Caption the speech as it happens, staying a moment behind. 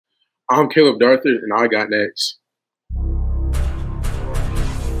I'm Caleb Darthard, and I got next.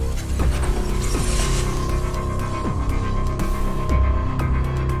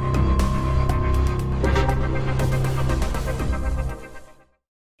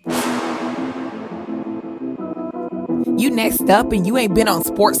 You next up and you ain't been on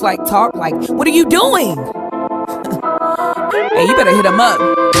Sports Like Talk. Like, what are you doing? Hey, you better hit him up.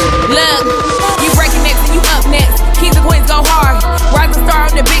 Look, you breaking next and you up next. Kings and queens go hard. Rising star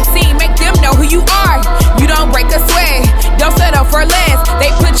on the big scene, make them know who you are. You don't break a sweat, don't settle for less. They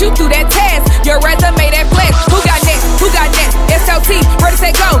put you through that test, your resume that flex. Who got next? Who got next? SLT, ready,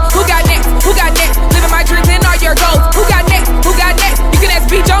 set, go. Who got next? Who got next? Living my dreams and all your goals. Who got next? Who got next? You can ask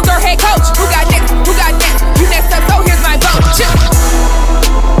B. Jones or head coach. Who got next? Who got next? You next up, so here's my vote. Chill.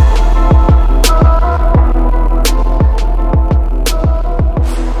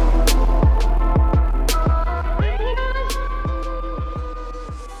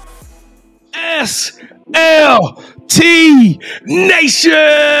 SLT Nation,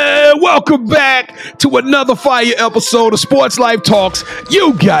 welcome back to another fire episode of Sports Life Talks.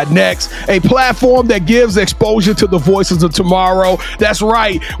 You got next, a platform that gives exposure to the voices of tomorrow. That's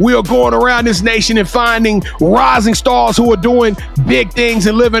right, we are going around this nation and finding rising stars who are doing big things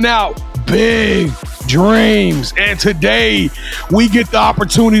and living out big dreams. And today we get the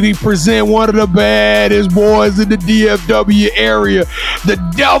opportunity to present one of the baddest boys in the DFW area. The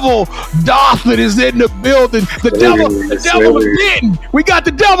devil Darthard is in the building. The devil of Denton. We got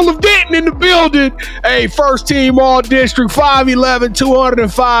the devil of Denton in the building. Hey, first team all district, 5'11",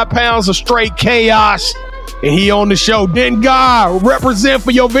 205 pounds of straight chaos. And he on the show. Denton guy, represent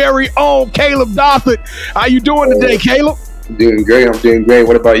for your very own Caleb Darthard. How you doing today, Caleb? I'm doing great.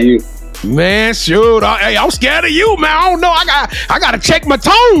 What about you? Man, shoot! I'm scared of you, man. I don't know. I got to check my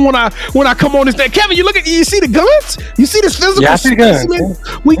tone when I come on this thing. Kevin, you see the guns? You see this physical specimen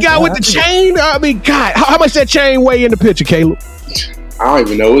we got with the chain? I mean, God, how much that chain weigh in the picture, Caleb? I don't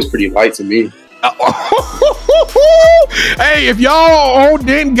even know. It was pretty light to me. Hey, if y'all on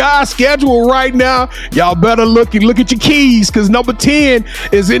Denton Guy's schedule right now, y'all better look at your keys, because number 10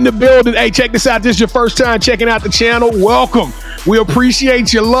 is in the building. Hey, check this out. This is your first time checking out the channel. Welcome. We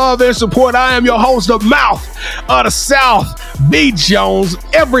appreciate your love and support. I am your host, the mouth of the South, B. Jones.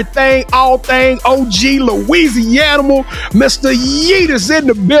 Everything, all thing, OG, Louisiana, Mr. Yeet is in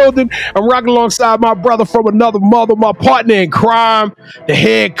the building. I'm rocking alongside my brother from another mother, my partner in crime, the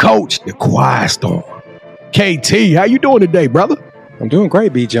head coach, the quiet storm, KT. How you doing today, brother? I'm doing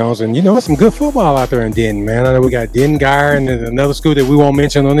great, B. Jones, and there's some good football out there in Denton, man. I know we got Denton Guy and another school that we won't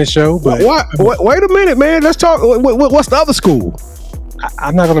mention on this show, but wait a minute, man. Let's talk. What's the other school?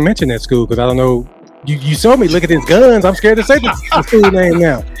 I'm not going to mention that school because I don't know. You saw me look at his guns. I'm scared to say the school name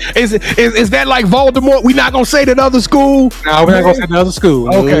now. Is that like Voldemort? We're not going to say that other school? No, we're not going to say the other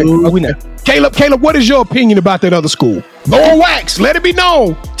school. Okay. No, we not. Caleb, what is your opinion about that other school? Go on wax. Let it be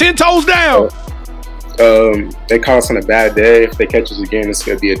known. 10 toes down. They caught us on a bad day. If they catch us again, it's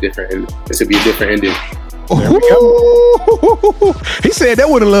gonna be a different ending. He said that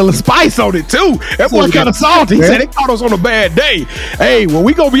with a little spice on it too. That boy kind of salty. He said they caught us on a bad day. Hey, well,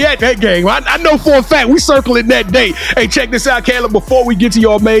 we gonna be at that game. I know for a fact we circling that day. Hey, check this out, Caleb. Before we get to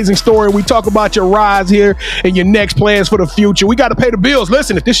your amazing story, we talk about your rise here and your next plans for the future. We got to pay the bills.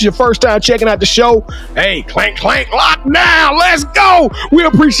 Listen, if this is your first time checking out the show, hey, clank, lock down. Let's go. We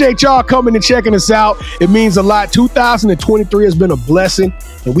appreciate y'all coming and checking us out. It means a lot. 2023 has been a blessing,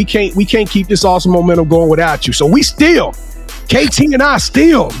 and we can't keep this awesome momentum going without you. So we still, KT and I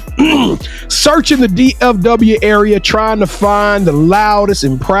still searching the DFW area, trying to find the loudest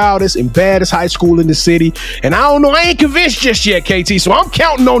and proudest and baddest high school in the city. And I don't know, I ain't convinced just yet, KT. So I'm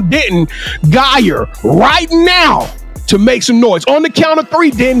counting on Denton Geyer right now to make some noise. On the count of 3,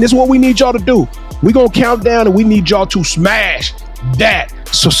 Denton, this is what we need y'all to do. We're going to count down and we need y'all to smash that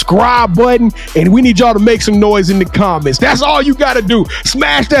subscribe button, and we need y'all to make some noise in the comments. That's all you got to do.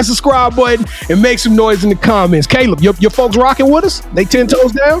 Smash that subscribe button and make some noise in the comments. Caleb, your folks rocking with us? They 10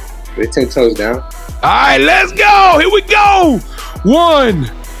 toes down? They 10 toes down. All right, let's go. Here we go. 1,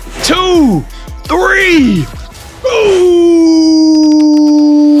 2, 3.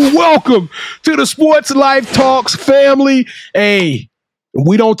 Ooh, welcome to the Sports Life Talks family. Hey,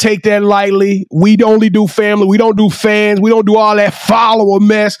 we don't take that lightly. We only do family. We don't do fans. We don't do all that follower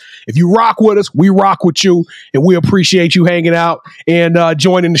mess. If you rock with us, we rock with you, and we appreciate you hanging out and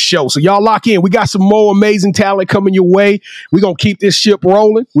joining the show. So y'all lock in. We got some more amazing talent coming your way. We're going to keep this ship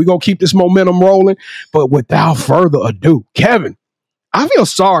rolling. We're going to keep this momentum rolling. But without further ado, Kevin, I feel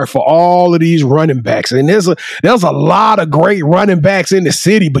sorry for all of these running backs. And there's a lot of great running backs in the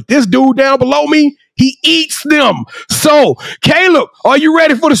city, but this dude down below me, He eats them. So, Caleb, are you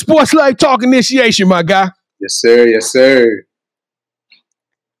ready for the Sports Life Talk initiation, my guy? Yes, sir. Yes, sir.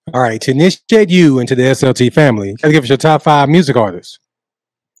 All right, to initiate you into the SLT family, gotta give us your top 5 music artists.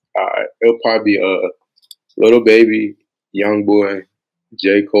 It'll probably be Little Baby, Young Boy,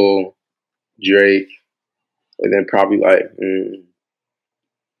 J. Cole, Drake, and then probably like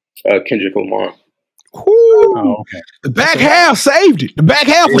Kendrick Lamar. Oh, okay. The back half saved it. The back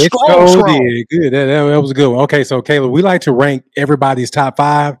half was strong. Good. That was a good one. Okay, so Caleb, we like to rank everybody's top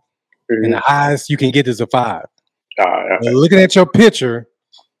 5, and the highest you can get is a 5. Looking at your picture,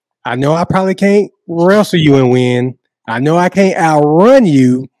 I know I probably can't wrestle you and win. I know I can't outrun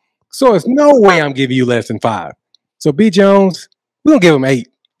you. So there's no way I'm giving you less than 5. So B. Jones, we're gonna give him 8.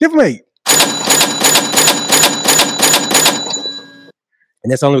 Give him 8.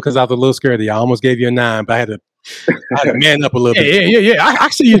 And that's only because I was a little scared of you. I almost gave you a 9, but I had to man up a little bit. Yeah. I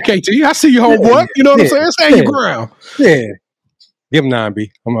see you, KT. I see you, homeboy. You know what I'm saying? Stand your ground. Yeah. Give him 9, B.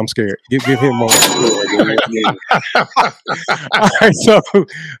 I'm scared. Give him more. All right. So,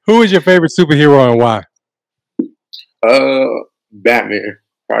 who is your favorite superhero and why? Batman.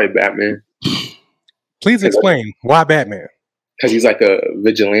 Probably Batman. Please explain why Batman. Because he's like a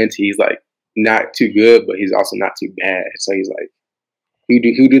vigilante. He's like not too good, but he's also not too bad. So he's like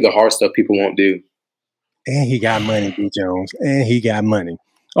he'll do the hard stuff people won't do. And he got money, B. Jones. And he got money.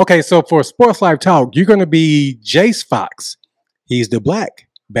 Okay, so for Sports Life Talk, you're going to be Jace Fox. He's the Black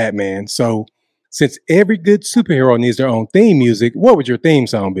Batman. So since every good superhero needs their own theme music, what would your theme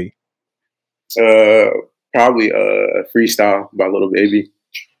song be? Probably Freestyle by Little Baby.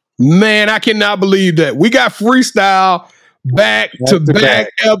 Man, I cannot believe that. We got Freestyle back-to-back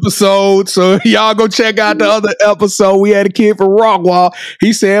episodes. So y'all go check out the other episode. We had a kid from Rockwall.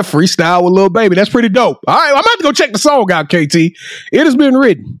 He said Freestyle with Little Baby. That's pretty dope. All right, I'm about to go check the song out, KT. It has been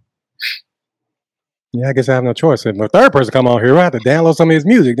written. Yeah, I guess I have no choice. If a third person come on here, I have to download some of his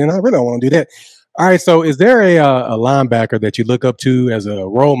music. Then I really don't want to do that. All right, so is there a linebacker that you look up to as a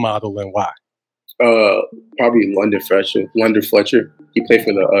role model and why? Probably London Fletcher. He played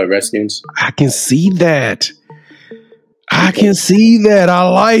for the Redskins. I can see that. I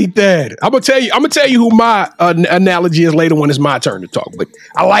like that. I'm gonna tell you who my analogy is later when it's my turn to talk. But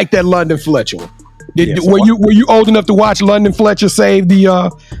I like that London Fletcher one. Were you old enough to watch London Fletcher save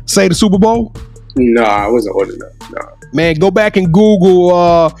the Super Bowl? No, I wasn't old enough. No. Man, go back and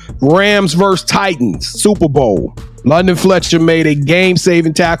Google Rams versus Titans Super Bowl. London Fletcher made a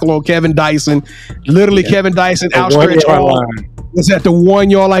game-saving tackle on Kevin Dyson. Literally, Kevin Dyson outstretched arm was at the 1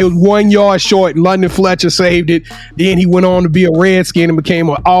 yard line. It was 1 yard short. London Fletcher saved it. Then he went on to be a Redskin and became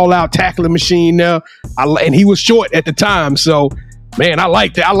an all-out tackling machine now. And he was short at the time. So, man, I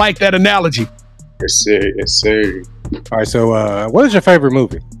like that. I like that analogy. Yes, sir. Yes, sir. All right, so what is your favorite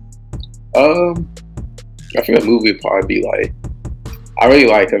movie? I think a movie would probably be like, I really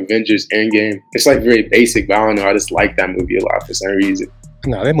like Avengers Endgame. It's like very basic, but I don't know. I just like that movie a lot for some reason.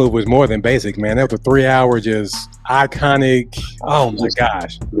 No, that movie was more than basic, man. That was a 3-hour just iconic. Oh my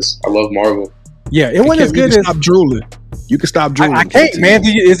gosh. I love Marvel. Yeah, it wasn't as good as. Stop drooling. You can stop drooling. I can't, man.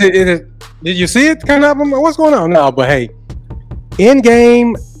 Did you see it kind of? What's going on? No, but hey,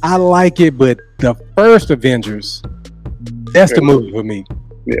 Endgame, I like it, but the first Avengers, that's the movie for me.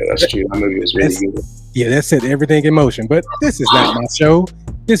 Yeah, that's true. That movie was really good. Yeah, that set everything in motion. But this is not my show.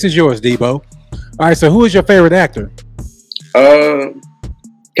 This is yours, Debo. All right, so who is your favorite actor?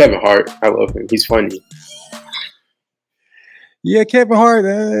 Kevin Hart. I love him. He's funny. Yeah, Kevin Hart.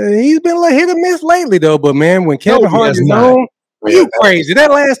 He's been like hit or miss lately, though. But man, when Kevin Hart is on, you crazy.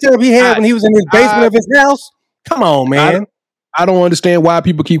 That last job he had when he was in his basement of his house. Come on, man. I don't understand why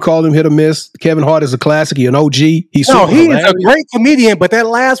people keep calling him hit or miss. Kevin Hart is a classic. He's an OG. He's is a great comedian. But that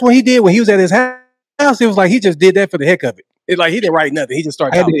last one he did when he was at his house, it was like he just did that for the heck of it. It's like he didn't write nothing. He just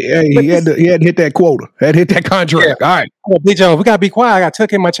started. He had to hit that quota. Had to hit that contract. Yeah. All right, B. Jones, we gotta be quiet. I got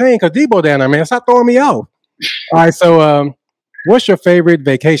tuck in my chain because Debo down there, man. Stop throwing me off. All right, so what's your favorite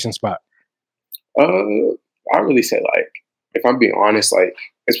vacation spot? I really say like, if I'm being honest, like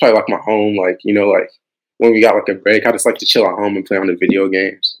it's probably like my home. Like like when we got like a break, I just like to chill at home and play on the video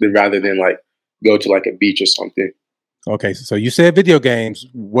games rather than like go to like a beach or something. Okay, so you said video games.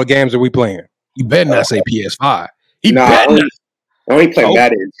 What games are we playing? You better not say PS5. I only play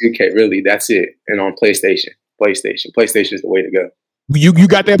Madden and 2K, really. That's it. And on PlayStation. PlayStation is the way to go. You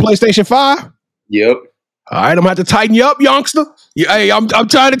got that PlayStation 5? Yep. All right, I'm about to tighten you up, youngster. Hey, I'm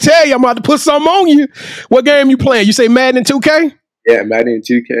trying to tell you, I'm about to put something on you. What game you playing? You say Madden and 2K? Yeah, Madden and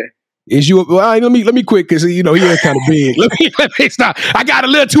 2K. Is you? Well, let me quit because he is kind of big. Let me stop. I got a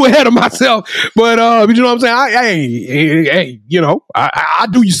little too ahead of myself, but you know what I'm saying. I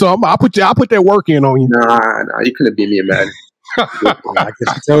do you something. I put that work in on you. Nah, you couldn't beat me in Madden. I guess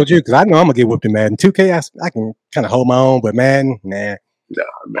I told you because I know I'm gonna get whooped in Madden. 2K, I can kind of hold my own, but Madden, nah. Nah,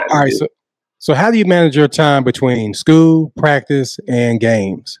 Madden. All right, so how do you manage your time between school, practice, and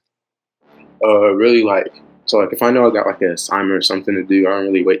games? Really So if I know I got like an assignment or something to do, I don't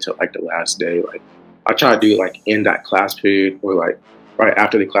really wait till like the last day. Like I try to do it like in that class period or like right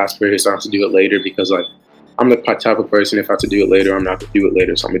after the class period, so I have to do it later because like I'm the type of person, if I have to do it later, I'm not going to do it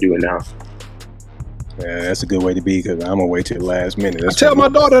later, so I'm going to do it now. Yeah, that's a good way to be because I'm going to wait till the last minute. I tell my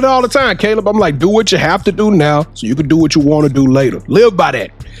daughter that all the time, Caleb. I'm like, do what you have to do now so you can do what you want to do later. Live by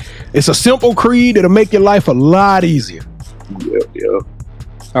that. It's a simple creed that'll make your life a lot easier. Yep.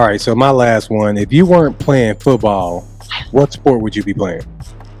 All right, so my last one. If you weren't playing football, what sport would you be playing?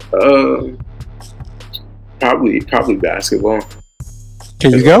 Probably basketball.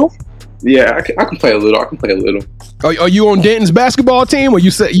 Can you go? Yeah, I can play a little. Are you on Denton's basketball team, or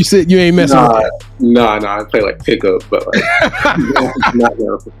you said you ain't messing with that? Nah, I play like pickup, but like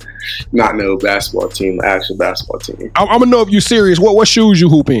not no basketball team, actual basketball team. I'm gonna know if you're serious. What shoes you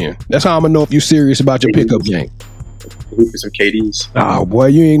hoop in? That's how I'm gonna know if you're serious about your pickup game. Hooping some KDs. Oh boy,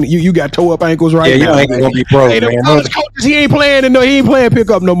 you got toe up ankles right now. Yeah, you ain't gonna be pro, man. College coaches, he ain't playing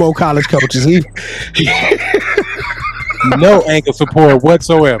pickup no more. College coaches, no ankle support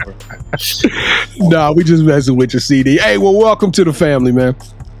whatsoever. Nah, we just messing with your CD. Hey, well, welcome to the family, man.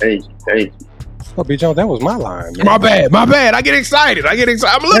 Thank you. Oh, B. Jones, that was my line, man. My bad. I get excited. I'm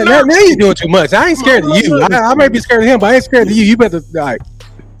a little nervous. Now you're doing too much. I ain't scared of you. I may be scared of him, but I ain't scared of you. You better,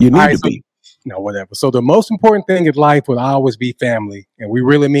 you need to be. No, whatever. So the most important thing in life will always be family, and we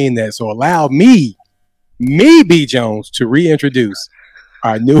really mean that. So allow me, B. Jones, to reintroduce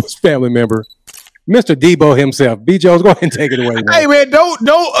our newest family member, Mr. Debo himself. B. Jones, go ahead and take it away, man. Hey, man,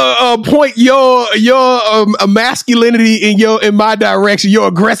 don't point your masculinity in my direction, your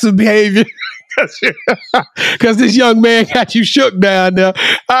aggressive behavior. Because this young man got you shook down there.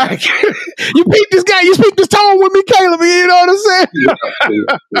 Right. You beat this guy. You speak this tone with me, Caleb. You know what I'm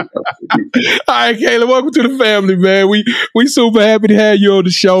saying? All right, Caleb. Welcome to the family, man. We super happy to have you on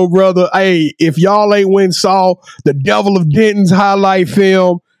the show, brother. Hey, if y'all ain't went saw the Devil of Denton's highlight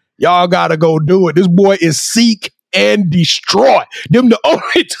film, y'all gotta go do it. This boy is seek and destroy. Them the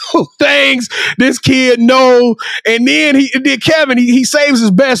only two things this kid knows. And then Kevin saves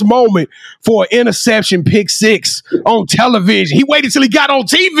his best moment for an interception pick six on television. He waited till he got on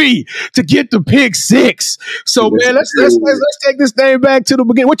TV to get the pick six. So man, let's take this thing back to the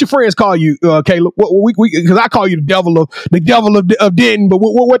beginning. What your friends call you, Caleb? Because I call you the devil of Denton, but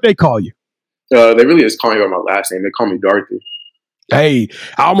what they call you? They really just call me by my last name. They call me Darthard. Hey,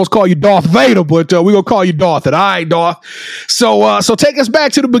 I almost call you Darth Vader, but we're going to call you Darthard. All right, Darth. So take us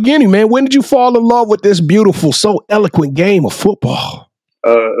back to the beginning, man. When did you fall in love with this beautiful, so eloquent game of football?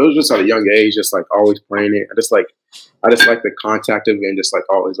 It was just at a young age, just like always playing it. I just like the contact of it and just like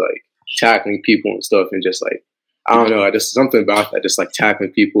always like tackling people and stuff. And just like, I don't know, just something about that, just like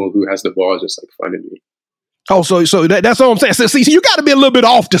tackling people who has the ball is just like fun to me. Oh, so that's all I'm saying. So, see, you got to be a little bit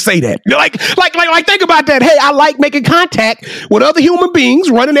off to say that. Like, think about that. Hey, I like making contact with other human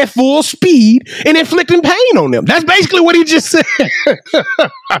beings, running at full speed and inflicting pain on them. That's basically what he just said.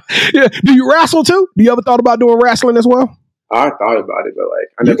 Yeah. Do you wrestle too? Do you ever thought about doing wrestling as well? I thought about it, but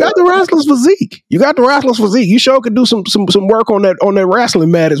like, you got the wrestler's physique. You sure could do some work on that wrestling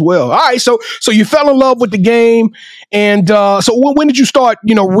mat as well. All right, so you fell in love with the game, and so when did you start,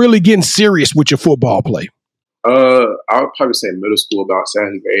 really getting serious with your football play? I would probably say middle school, about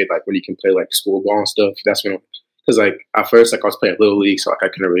 7th grade, like when you can play like school ball and stuff. That's when, because like at first, like I was playing little league, so like I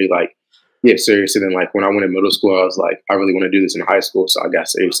couldn't really like get serious. And then like when I went in middle school, I was like, I really want to do this in high school, so I got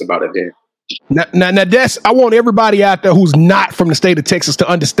serious about it then. Now I want everybody out there who's not from the state of Texas to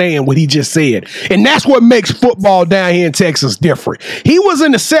understand what he just said. And that's what makes football down here in Texas different. He was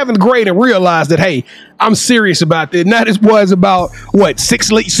in the 7th grade and realized that, hey, I'm serious about this. Now this boy's about,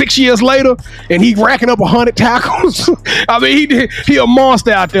 6 years later, and he racking up 100 tackles. I mean, he a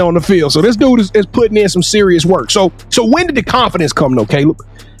monster out there on the field. So this dude is putting in some serious work. So when did the confidence come though, Caleb?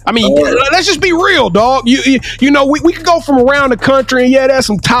 I mean, let's just be real, dog. You know, we could go from around the country, and there's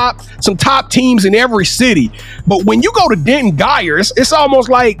some top teams in every city. But when you go to Denton Geyer, it's almost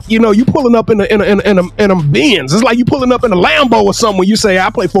like you pulling up in a Benz. It's like you pulling up in a Lambo or something when you say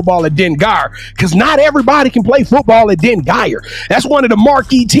I play football at Denton Geyer, because not everybody can play football at Denton Geyer. That's one of the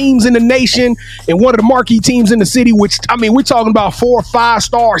marquee teams in the nation and one of the marquee teams in the city. Which I mean, we're talking about 4 or 5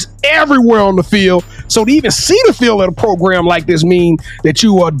 stars everywhere on the field. So to even see the field at a program like this mean that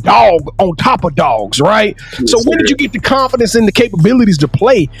you are a dog on top of dogs, right? Yes, so when did you get the confidence and the capabilities to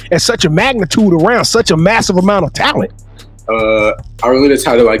play at such a magnitude around such a massive amount of talent? I really just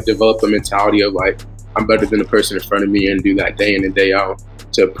had to like develop the mentality of like, I'm better than the person in front of me, and do that day in and day out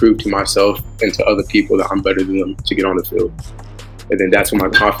to prove to myself and to other people that I'm better than them to get on the field. And then that's when my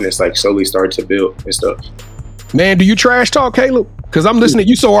confidence like slowly started to build and stuff. Man, do you trash talk, Caleb? Because I'm listening.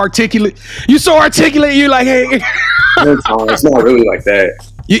 You so articulate. You're like, hey. It's not really like that.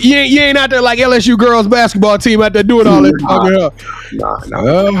 You ain't out there like LSU girls basketball team out there doing all that.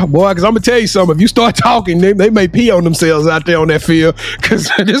 Nah. Boy, because I'm going to tell you something. If you start talking, they may pee on themselves out there on that field because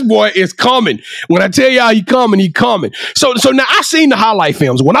this boy is coming. When I tell y'all he coming. So now I seen the highlight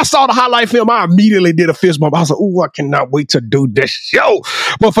films. When I saw the highlight film, I immediately did a fist bump. I was like, oh, I cannot wait to do this show.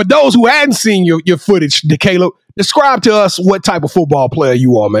 But for those who hadn't seen your footage, Caleb, describe to us what type of football player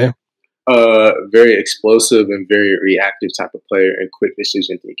you are, man. Very explosive and very reactive type of player and quick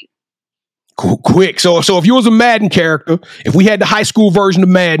decision thinking. Quick. So if you was a Madden character, if we had the high school version of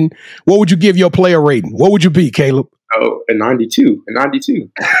Madden, what would you give your player rating? What would you be, Caleb? Oh, a 92.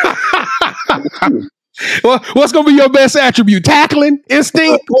 Well, what's going to be your best attribute? Tackling?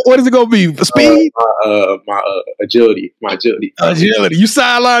 Instinct? What is it going to be? Speed? My agility. Agility. You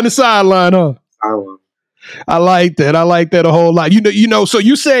sideline to sideline, huh? Sideline. I like that a whole lot. You know. So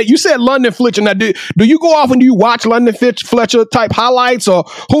you said London Fletcher. Now, do you go off and do you watch London Fletcher type highlights, or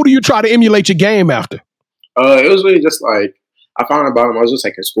who do you try to emulate your game after? It was really just like I found about him. I was just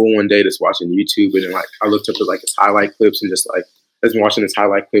like in school one day, just watching YouTube, and then like I looked up at like his highlight clips and just like I've been watching his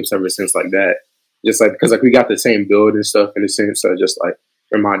highlight clips ever since like that. Just like because like we got the same build and stuff in a sense, so just like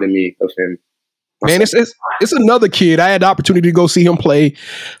reminded me of him. Man, it's another kid. I had the opportunity to go see him play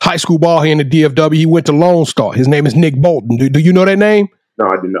high school ball here in the DFW. He went to Lone Star. His name is Nick Bolton. Do you know that name? No,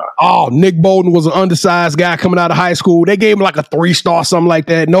 I do not. Oh, Nick Bolton was an undersized guy coming out of high school. They gave him like a 3-star, something like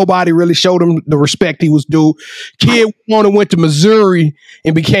that. Nobody really showed him the respect he was due. Kid went to Missouri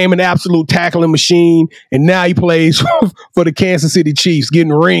and became an absolute tackling machine. And now he plays for the Kansas City Chiefs,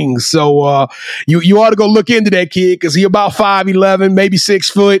 getting rings. So you ought to go look into that kid because he about 5'11", maybe 6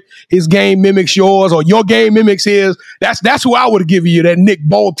 foot. His game mimics yours, or your game mimics his. That's who I would have given you, that Nick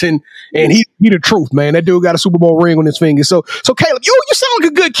Bolton. And he the truth, man. That dude got a Super Bowl ring on his finger. So Caleb, you sound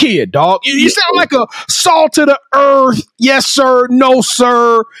like a good kid, dog. You sound like a salt to the earth. Yes, sir. No,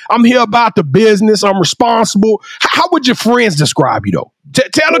 sir. I'm here about the business. I'm responsible. How would your friends describe you, though?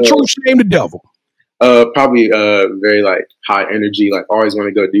 Tell the truth, shame the devil. Probably very like high energy, like always want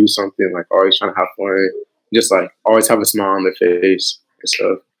to go do something, like always trying to have fun, just like always have a smile on their face and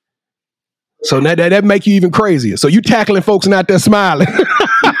stuff. So that make you even crazier. So you tackling folks and out there smiling.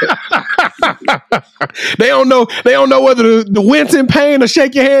 They don't know whether to wince in pain or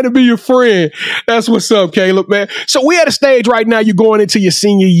shake your hand and be your friend. That's what's up, Caleb, man. So we at a stage right now, you're going into your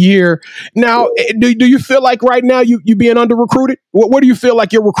senior year. Now, do you feel like right now you being under recruited? What do you feel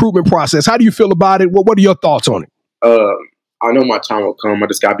like your recruitment process? How do you feel about it? What are your thoughts on it? I know my time will come. I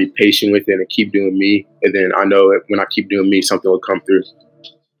just gotta be patient with it and keep doing me. And then I know when I keep doing me, something will come through.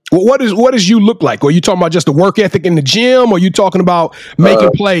 Well, what does you look like? Are you talking about just the work ethic in the gym, or are you talking about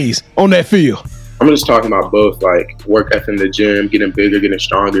making plays on that field? I'm just talking about both, like work ethic in the gym, getting bigger, getting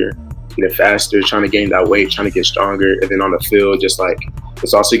stronger, getting faster, trying to gain that weight, trying to get stronger. And then on the field, just like,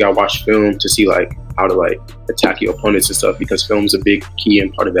 it's also you got to watch film to see like how to like attack your opponents and stuff, because film is a big key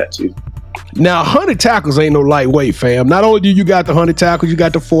and part of that too. Now, 100 tackles ain't no lightweight, fam. Not only do you got the 100 tackles, you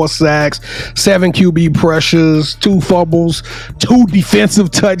got the 4 sacks, 7 QB pressures, 2 fumbles, 2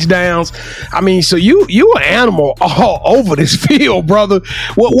 defensive touchdowns. I mean, so you an animal all over this field, brother.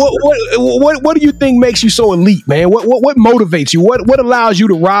 What do you think makes you so elite, man? What motivates you? What allows you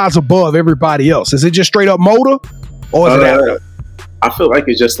to rise above everybody else? Is it just straight up motor, or is it? I feel like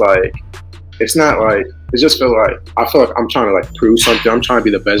it's just like, it's not like, it just feel like, I feel like I'm trying to like prove something. I'm trying to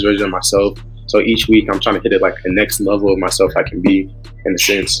be the best version of myself. So each week I'm trying to hit it like the next level of myself I can be, in a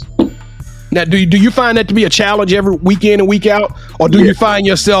sense. Now, do you find that to be a challenge every week in and week out? Or do you find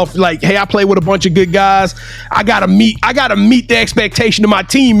yourself like, hey, I play with a bunch of good guys. I gotta meet the expectation of my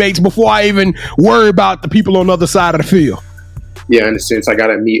teammates before I even worry about the people on the other side of the field? Yeah, in a sense, I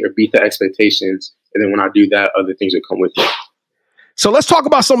gotta meet or beat the expectations. And then when I do that, other things will come with it. So let's talk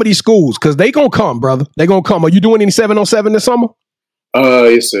about some of these schools, because they gonna come, brother. They gonna come. Are you doing any 7-on-7 this summer?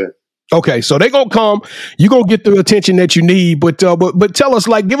 Yes, sir. Okay, so they gonna come. You gonna get the attention that you need, but tell us,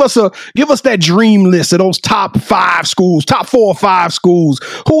 like, give us that dream list of those top 5 schools, top 4 or 5 schools.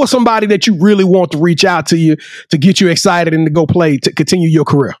 Who are somebody that you really want to reach out to you to get you excited and to go play to continue your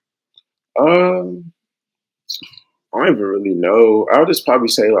career? I don't even really know. I would just probably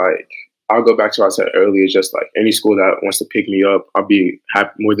say like I'll go back to what I said earlier. Just like any school that wants to pick me up, I'll be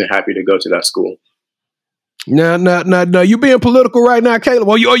more than happy to go to that school. No. You being political right now, Caleb?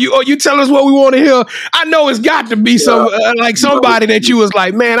 Or you tell us what we want to hear? I know it's got to be somebody that you was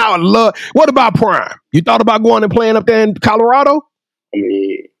like, man, I would love. What about Prime? You thought about going and playing up there in Colorado? I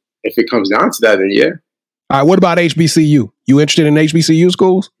mean, if it comes down to that, then yeah. All right. What about HBCU? You interested in HBCU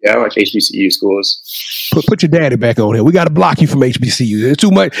schools? Yeah, I like HBCU schools. Put your daddy back on here. We got to block you from HBCU.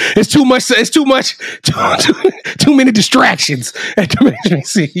 Too many distractions at the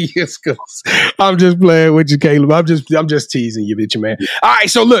HBCU schools. I'm just playing with you, Caleb. I'm just teasing you, bitch, man. All right.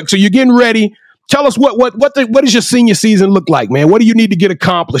 So look. So you're getting ready. Tell us what does your senior season look like, man? What do you need to get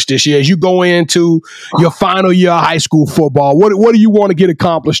accomplished this year as you go into your final year of high school football? What do you want to get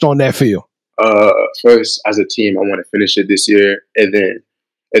accomplished on that field? First, as a team, I want to finish it this year, and then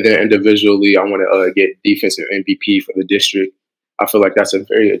individually, I want to get defensive MVP for the district. I feel like that's a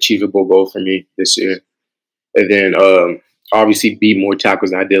very achievable goal for me this year. And then obviously beat more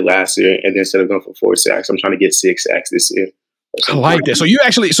tackles than I did last year. And then instead of going for 4 sacks, I'm trying to get 6 sacks this year. I like that. So you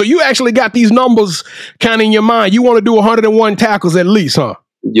actually got these numbers kind of in your mind. You want to do 101 tackles at least, huh?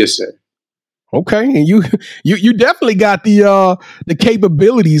 Yes, sir. Okay, and you definitely got the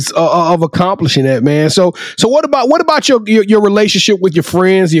capabilities of accomplishing that, man. So what about your relationship with your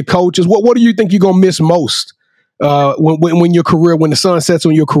friends, your coaches? What do you think you're gonna miss most when your career, when the sun sets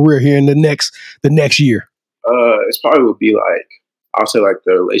on your career here in the next year? It's probably would be like, I'll say like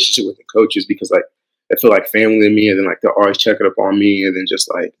the relationship with the coaches, because like they feel like family to me, and then like they're always checking up on me, and then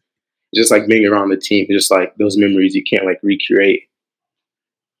just like being around the team, just like those memories you can't like recreate.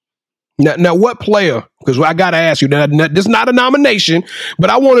 Now, what player, because I got to ask you, this is not a nomination, but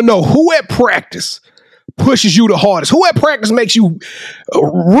I want to know who at practice pushes you the hardest? Who at practice makes you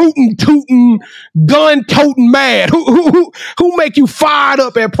rootin', tootin', gun-toting mad? Who make you fired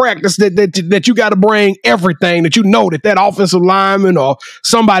up at practice that you got to bring everything, that you know that offensive lineman or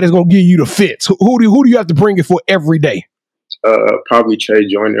somebody's going to give you the fits? Who do you have to bring it for every day? Probably Trey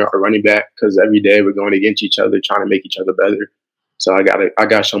Joyner, our running back, because every day we're going against each other, trying to make each other better. So I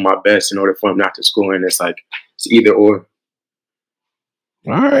gotta show my best in order for him not to score, and it's either or.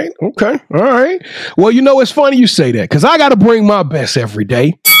 All right. Okay. All right. Well, it's funny you say that, because I got to bring my best every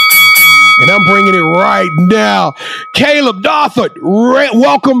day. And I'm bringing it right now. Caleb Darthard,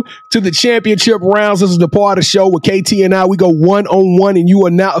 welcome to the championship rounds. This is the part of the show with KT and I. We go 1-on-1, and you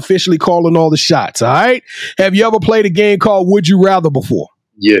are now officially calling all the shots. All right. Have you ever played a game called Would You Rather before?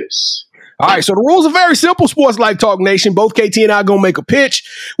 Yes. All right, so the rules are very simple, Sports Life Talk Nation. Both KT and I are going to make a pitch.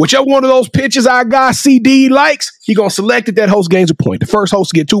 Whichever one of those pitches our guy CD likes, he going to select it. That host gains a point. The first host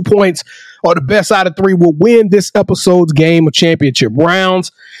to get 2 points, or the best out of 3 will win this episode's game of championship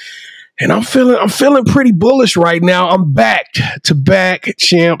rounds. And I'm feeling pretty bullish right now. I'm back-to-back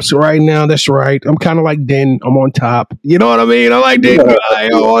champs right now. That's right. I'm kind of like Denton. I'm on top. You know what I mean? I'm like Denton.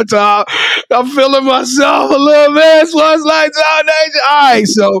 I'm on top. I'm feeling myself a little bit. Sports Life Talk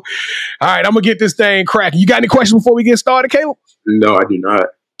Nation. All right, I'm going to get this thing cracking. You got any questions before we get started, Caleb? No, I do not.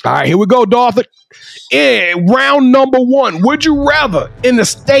 All right, here we go, Darthard. Round number 1. Would you rather, in the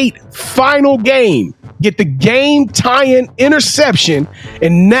state final game, get the game-tying interception,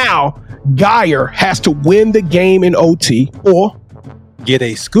 and now Geyer has to win the game in OT, or get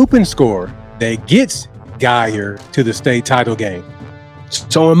a scoop and score that gets Geyer to the state title game?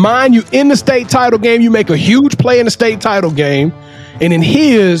 So in mine, you in the state title game, you make a huge play in the state title game, and in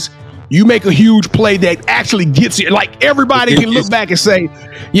his, you make a huge play that actually gets you. Like everybody can look back and say,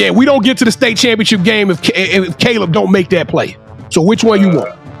 yeah, we don't get to the state championship game if Caleb don't make that play. So which one you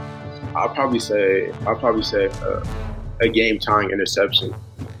want? I'll probably say a game tying interception,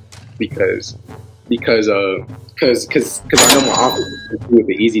 because I know my offense is with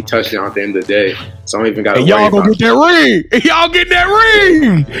the easy touchdown at the end of the day, so I don't even got to. Y'all gonna get that ring. Y'all get that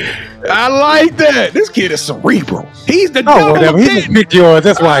ring. I like that. This kid is cerebral. He's the whatever. He's a big yours.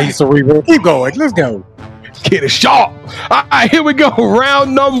 That's why he's cerebral. Keep going. Let's go. Kid is sharp. All right, here we go.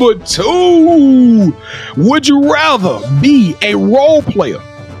 Round number 2. Would you rather be a role player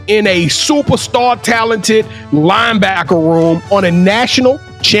in a superstar talented linebacker room on a national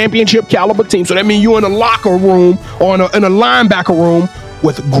championship caliber team? So that means you're in a locker room or in a linebacker room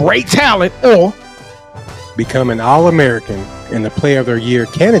with great talent, or become an All-American and the Player of the Year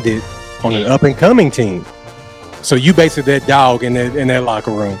candidate on an up-and-coming team. So you basically that dog in that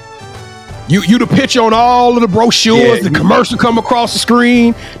locker room. You the picture on all of the brochures, the commercial come across the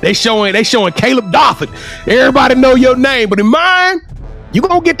screen. They showing Caleb Darthard. Everybody know your name, but in mine, you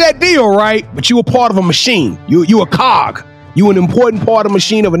gonna get that deal, right? But you a part of a machine. You a cog. You an important part of a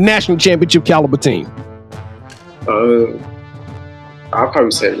machine of a national championship caliber team. I'll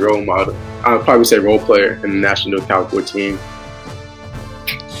probably say role model. I'll probably say role player in the National Cowboy team.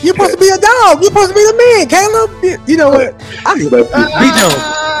 You're supposed to be a dog. You're supposed to be the man, Caleb. You know what? What did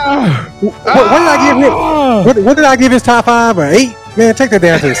I give him? What did I give his top 5 or 8? Man, take that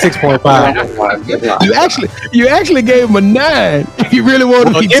down to 6.5. You actually gave him a 9. You really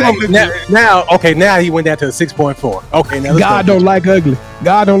want to be now he went down to a 6.4. Okay, now God don't like ugly.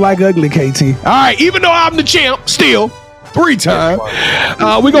 God don't like ugly, KT. All right, even though I'm the champ, still 3 times.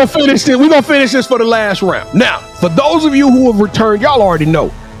 We're gonna finish this. We're gonna finish this for the last round. Now, for those of you who have returned, y'all already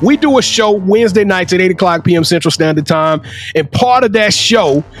know. We do a show Wednesday nights at 8 o'clock p.m. Central Standard Time. And part of that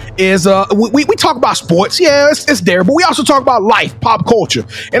show is we talk about sports. Yeah, it's there. But we also talk about life, pop culture.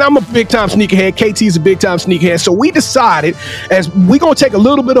 And I'm a big-time sneakerhead. KT's a big-time sneakerhead. So we decided as we're going to take a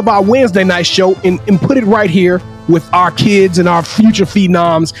little bit of our Wednesday night show and put it right here with our kids and our future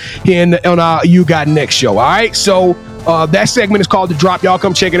phenoms here on our You Got Next show. All right? So that segment is called The Drop. Y'all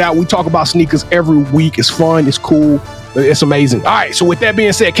come check it out. We talk about sneakers every week. It's fun. It's cool. It's amazing. All right. So with that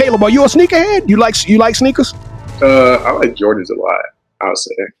being said, Caleb, are you a sneakerhead? You like sneakers? I like Jordans a lot, I would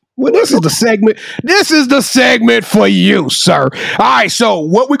say. Well, this is the segment. This is the segment for you, sir. All right. So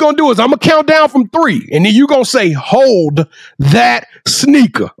what we're going to do is I'm going to count down from 3. And then you're going to say, hold that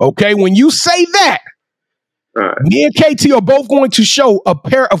sneaker. Okay. When you say that, me and KT are both going to show a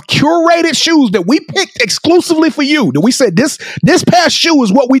pair of curated shoes that we picked exclusively for you. That we said this pair of shoe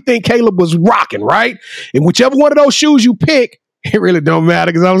is what we think Caleb was rocking, right? And whichever one of those shoes you pick, it really don't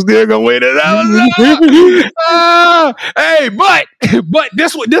matter because I'm still gonna win it. Hey, but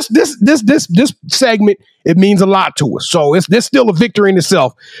this segment, it means a lot to us. So this still a victory in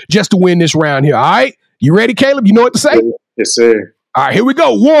itself just to win this round here. All right, you ready, Caleb? You know what to say? Yes, sir. All right, here we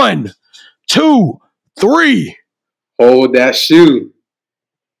go. 1, 2, 3. Hold that shoe.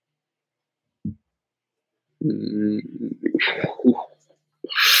 I'm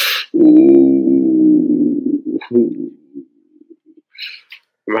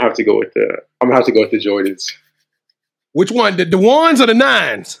gonna have to go with the Jordans. Which one? The ones or the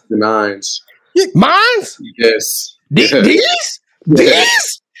 9s? The 9s. Mines? Yes. These?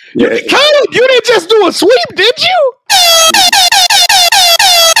 Yes. Caleb, you didn't just do a sweep, did you?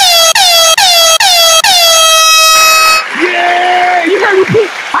 Yeah, you heard me.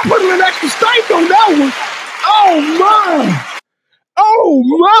 I put an extra strength on that one. Oh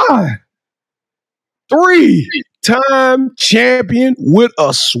my! 3-time champion with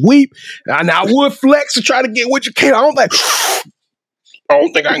a sweep. And I would flex to try to get what you can. I don't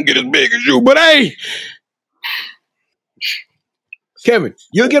think I can get as big as you, but hey, Kevin,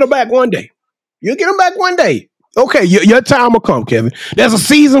 you'll get them back one day. Okay, your time will come, Kevin. There's a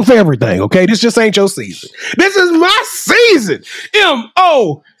season for everything, okay? This just ain't your season. This is my season.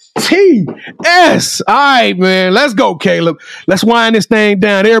 MOTS. All right, man. Let's go, Caleb. Let's wind this thing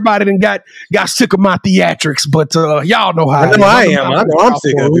down. Everybody done got sick of my theatrics, but y'all know how I am. I know I'm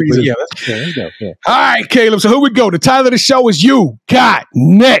sick of it. Yeah, let's go. Yeah. All right, Caleb. So here we go. The title of the show is You Got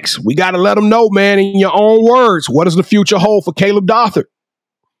Next. We got to let them know, man, in your own words. What does the future hold for Caleb Darthard?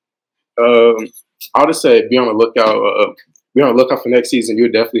 I'll just say be on the lookout. Be on the lookout for next season.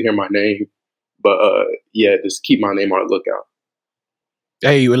 You'll definitely hear my name. But yeah, just keep my name on the lookout.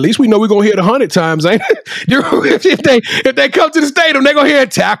 Hey, at least we know we're gonna hear it 100 times, ain't it? if they come to the stadium, they're gonna hear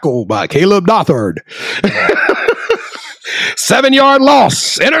it tackled by Caleb Darthard. 7-yard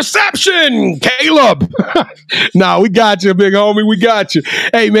loss, interception, Caleb. Nah, we got you, big homie. We got you.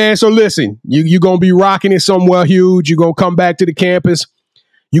 Hey, man. So listen, you gonna be rocking it somewhere huge. You're gonna come back to the campus.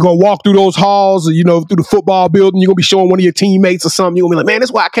 You're going to walk through those halls, through the football building. You're going to be showing one of your teammates or something. You're going to be like, man, this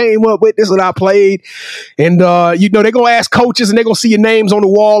is what I came up with. This is what I played. And, they're going to ask coaches and they're going to see your names on the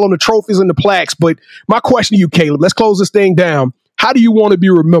wall, on the trophies and the plaques. But my question to you, Caleb, let's close this thing down. How do you want to be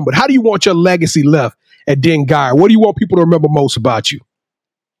remembered? How do you want your legacy left at Denton? What do you want people to remember most about you?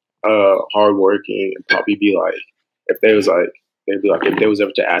 Hardworking, and probably be like, if they was ever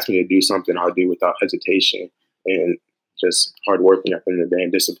to ask me to do something, I'll do without hesitation. And just hard working at the end of the day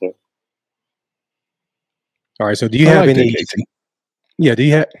and discipline. All right. So do you have any? Yeah. Do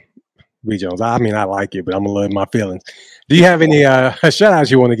you have B. Jones? I mean, I like it, but I'm gonna love my feelings. Do you have any shout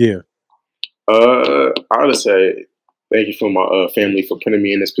outs you want to give? I would say thank you for my family for putting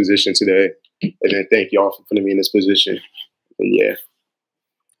me in this position today, and then thank y'all for putting me in this position. And yeah.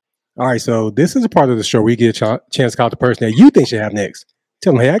 All right. So this is a part of the show where you get a chance to call the person that you think should have next.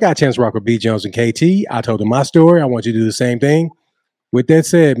 Tell them, hey, I got a chance to rock with B. Jones and KT. I told them my story. I want you to do the same thing. With that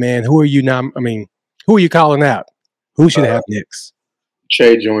said, man, who are you now? I mean, who are you calling out? Who should have next?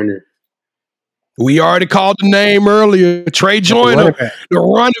 Trey Joyner. We already called the name earlier. Trey Joyner, the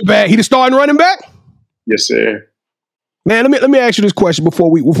running back. He the starting running back? Yes, sir. Man, let me ask you this question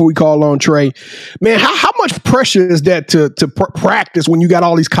before we call on Trey. Man, how much pressure is that to practice when you got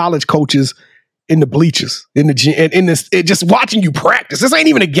all these college coaches in the bleachers, in the gym, in this, just watching you practice? This ain't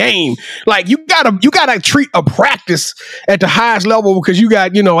even a game. Like you gotta treat a practice at the highest level because you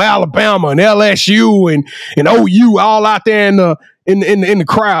got Alabama and LSU and OU all out there in the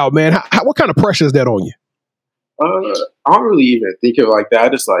crowd. Man, what kind of pressure is that on you? I don't really even think of it like that. I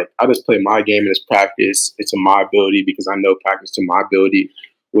just play my game and it's practice. It's to my ability because I know practice to my ability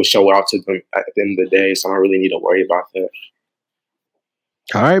will show out to them at the end of the day. So I don't really need to worry about that.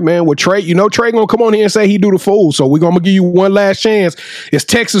 All right, man. Well, Trey, Trey gonna come on here and say he do the fool. So we're gonna give you one last chance. It's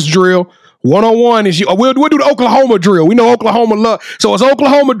Texas drill. 1-on-1 is you. We'll do the Oklahoma drill. We know Oklahoma love. So it's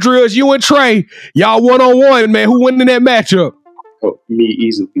Oklahoma drill. It's you and Trey. Y'all 1-on-1, man. Who winning that matchup? Oh, me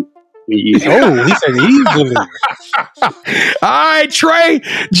easily. Oh, he said easily. All right, Trey,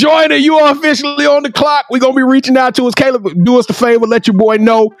 Joyner, you are officially on the clock. We're going to be reaching out to us. Caleb, do us the favor. Let your boy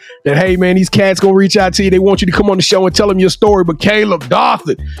know that, hey, man, these cats going to reach out to you. They want you to come on the show and tell them your story. But Caleb,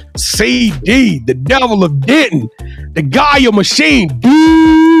 Darthard, CD, the Devil of Denton, the Gaia Machine,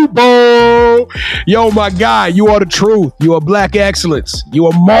 Debo. Yo, my guy, you are the truth. You are black excellence. You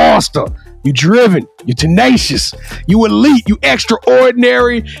are master. You driven, you tenacious, you elite, you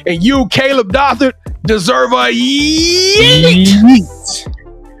extraordinary, and you, Caleb Darthard, deserve a yeet.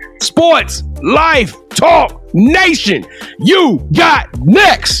 Sports, life, talk, nation, you got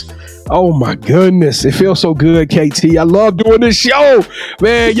next. Oh my goodness, it feels so good, KT. I love doing this show,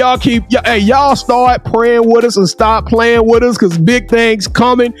 man. Y'all start praying with us and stop playing with us because big things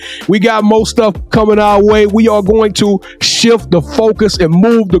coming. We got more stuff coming our way. We are going to shift the focus and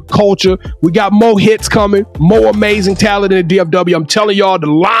move the culture. We got more hits coming, more amazing talent in the DFW. I'm telling y'all, the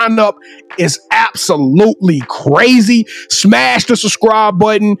lineup is absolutely crazy. Smash the subscribe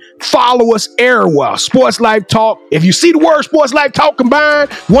button. Follow us everywhere. Sports Life Talk. If you see the word Sports Life Talk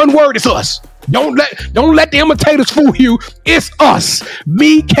combined, one word, it's us. Don't let the imitators fool you. It's us.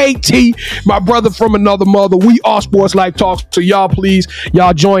 Me, KT, my brother from another mother. We are Sports Life Talks. So y'all, please,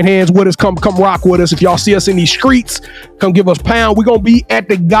 y'all join hands with us. Come rock with us. If y'all see us in these streets, come give us pound. We're gonna be at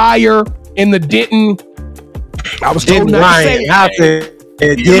the Geyer in the Denton. I was told not to say it.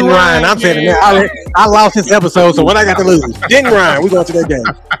 Denton Ryan. I'm saying it. I lost this episode, so what I got to lose? Denton Ryan. We going to that game.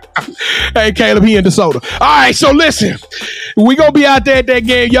 Hey, Caleb, he in DeSoto. All right, so listen, we gonna be out there at that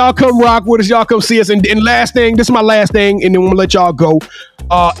game. Y'all come rock with us. Y'all come see us. And last thing, this is my last thing, and then we'll let y'all go.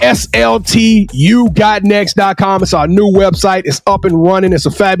 SLTUGotNext.com. It's our new website. It's up and running. It's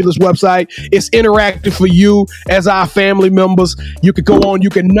a fabulous website. It's interactive for you as our family members. You can go on. You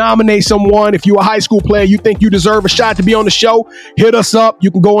can nominate someone. If you're a high school player, you think you deserve a shot to be on the show, hit us up.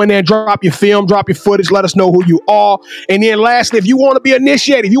 You can go in there and drop your film, drop your footage. Let us know who you are. And then lastly, if you want to be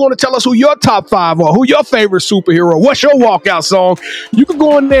initiated, if you want to tell us who your top 5 are, who your favorite superhero, what's your walkout song, you can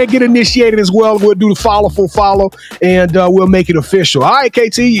go in there and get initiated as well. We'll do the follow, and we'll make it official. All right,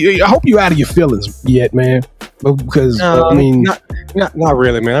 KT, I hope you out of your feelings yet, man. Because I mean, not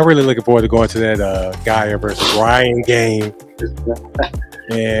really, man. I'm really looking forward to going to that Geyer versus Ryan game.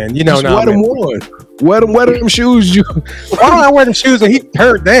 And wear them shoes. Why don't I wear the shoes and he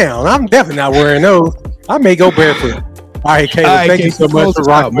turned down? I'm definitely not wearing those. I may go barefoot. All right, Caleb, thank you so much for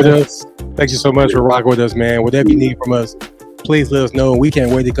rocking with us. Thank you so much for rocking with us, man. Whatever you need from us, please let us know. We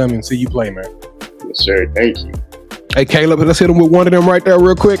can't wait to come and see you play, man. Yes, sir. Thank you. Hey, Caleb, let's hit him with one of them right there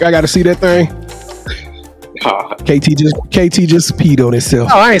real quick. I got to see that thing. KT just peed on himself.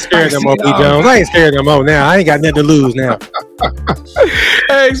 Oh, I ain't scared no more, P. Jones. I ain't scared no more now. I ain't got nothing to lose now.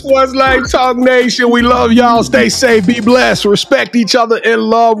 Hey, Sports Life Talk Nation, we love y'all. Stay safe, be blessed, respect each other, and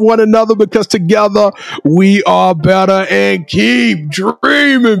love one another because together we are better. And keep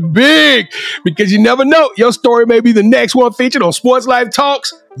dreaming big because you never know. Your story may be the next one featured on Sports Life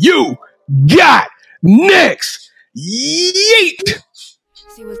Talks. You got next. Yeet.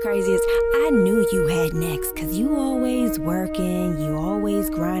 See what's crazy is I knew you had next because you always working, you always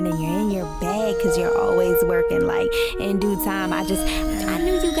grinding, you're in your bag because you're always working. Like in due time, I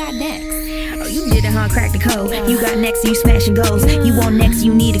knew you got next. Oh, you did it, huh? Crack the code. You got next, you smashing goals. You want next,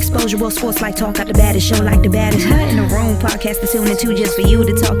 you need exposure. Well, Sports Like Talk got the baddest show, like the baddest in the room. Podcast to tune into just for you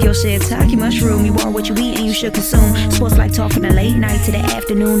to talk your shit. Talk your mushroom. You are what you eat and you should consume. Sports Like Talk from the late night to the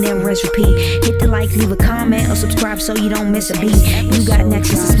afternoon, then rest repeat. Hit the like, leave a comment, or subscribe so you don't miss a beat. You got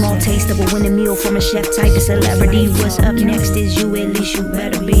next is a small taste of a winning meal from a chef type of celebrity. What's up next is you, at least you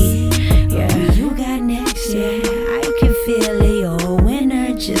better be. Yeah, you got next, yeah. I can feel it, you're a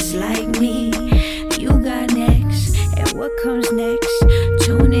winner just like me. You got next, and what comes next?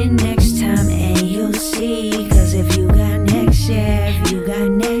 Tune in next time and you'll see. Cause if you got next, yeah, if you got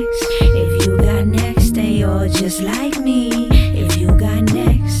next, then you're just like me.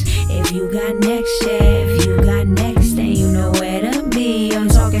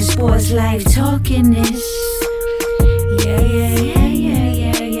 Sports Life talking this. Yeah.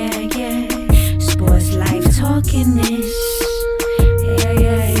 Sports Life talking this.